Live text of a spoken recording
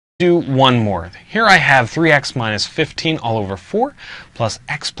do one more. Here I have 3x minus 15 all over 4 plus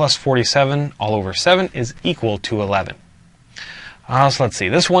x plus 47 all over 7 is equal to 11. So let's see.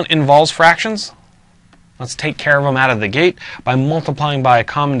 This one involves fractions. Let's take care of them out of the gate by multiplying by a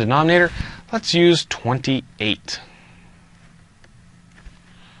common denominator. Let's use 28.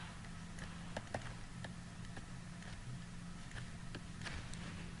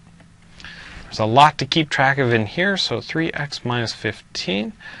 There's a lot to keep track of in here, so 3x minus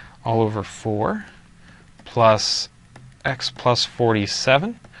 15 all over 4 plus x plus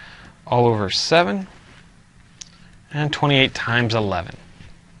 47 all over 7 and 28 times 11.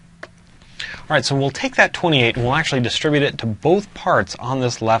 Alright, so we'll take that 28 and we'll actually distribute it to both parts on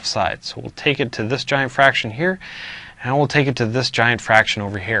this left side. So we'll take it to this giant fraction here, and we'll take it to this giant fraction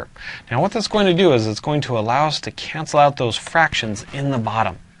over here. Now what that's going to do is it's going to allow us to cancel out those fractions in the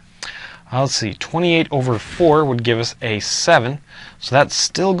bottom. Let's see, 28 over 4 would give us a 7, so that's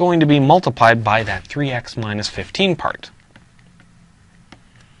still going to be multiplied by that 3x minus 15 part.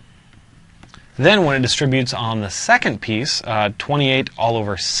 Then when it distributes on the second piece, 28 all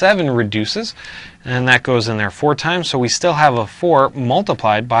over 7 reduces, and that goes in there 4 times, so we still have a 4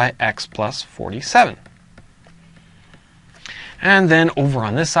 multiplied by x plus 47. And then over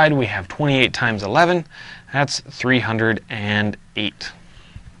on this side we have 28 times 11, that's 308.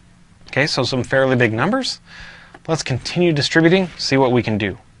 Okay, so some fairly big numbers. Let's continue distributing, see what we can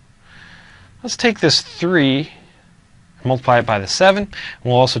do. Let's take this 3 and multiply it by the 7. And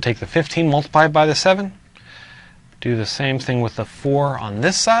we'll also take the 15, multiply it by the 7. Do the same thing with the 4 on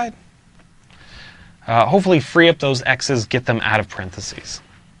this side. Hopefully free up those x's, get them out of parentheses.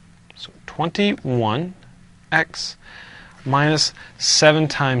 So 21x minus 7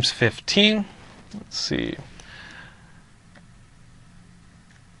 times 15. Let's see.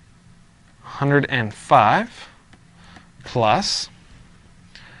 105 plus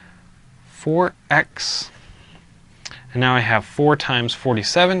 4x, and now I have 4 times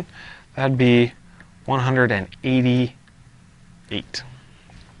 47, that'd be 188.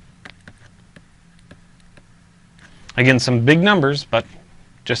 Again, some big numbers, but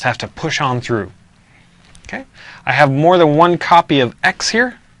just have to push on through. Okay, I have more than one copy of x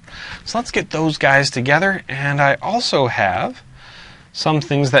here, so let's get those guys together, and I also have some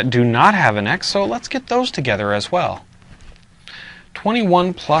things that do not have an x, so let's get those together as well.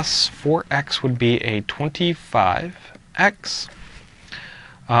 21 plus 4x would be a 25x,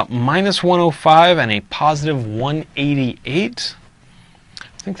 minus 105 and a positive 188. I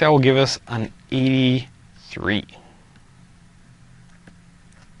think that will give us an 83.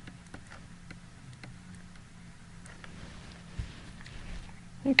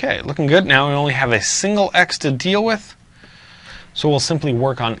 Okay, looking good. Now we only have a single x to deal with. So we'll simply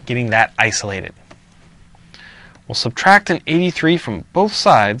work on getting that isolated. We'll subtract an 83 from both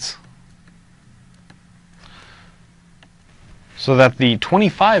sides so that the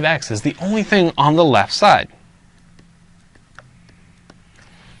 25x is the only thing on the left side.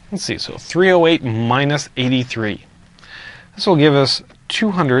 Let's see, so 308 minus 83. This will give us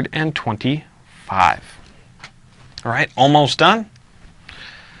 225. All right, almost done.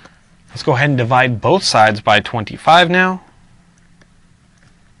 Let's go ahead and divide both sides by 25 now.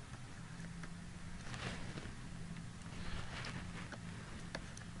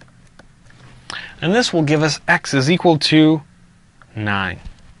 And this will give us x is equal to 9.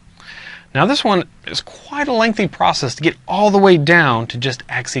 Now this one is quite a lengthy process to get all the way down to just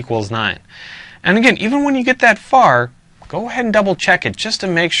x equals 9. And again, even when you get that far, go ahead and double check it just to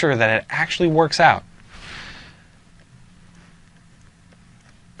make sure that it actually works out.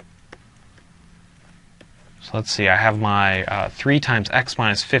 So let's see, I have my 3 times x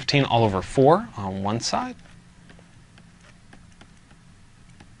minus 15 all over 4 on one side.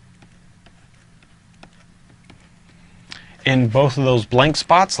 In both of those blank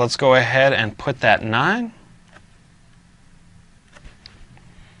spots, let's go ahead and put that 9.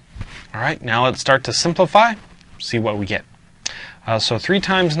 All right, now let's start to simplify, see what we get. So 3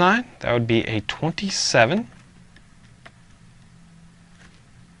 times 9, that would be a 27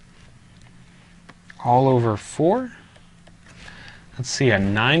 all over 4. Let's see, a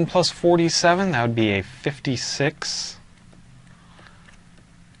 9 plus 47, that would be a 56.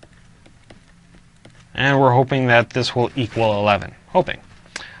 And we're hoping that this will equal 11. Hoping.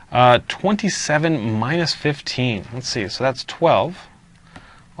 27 minus 15. Let's see, so that's 12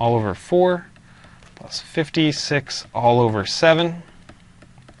 all over 4 plus 56 all over 7.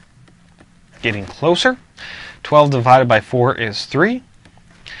 Getting closer. 12 divided by 4 is 3.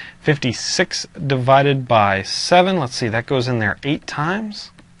 56 divided by 7. Let's see, that goes in there 8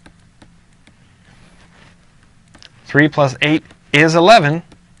 times. 3 plus 8 is 11.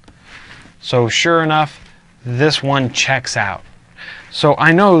 So sure enough, this one checks out. So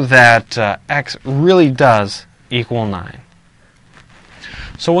I know that x really does equal 9.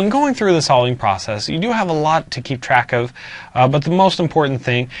 So when going through the solving process, you do have a lot to keep track of, but the most important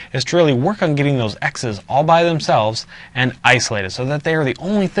thing is to really work on getting those x's all by themselves and isolated so that they are the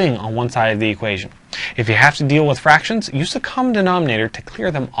only thing on one side of the equation. If you have to deal with fractions, use the common denominator to clear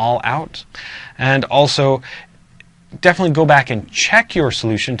them all out. And also, definitely go back and check your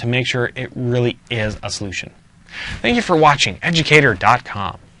solution to make sure it really is a solution. Thank you for watching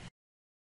Educator.com.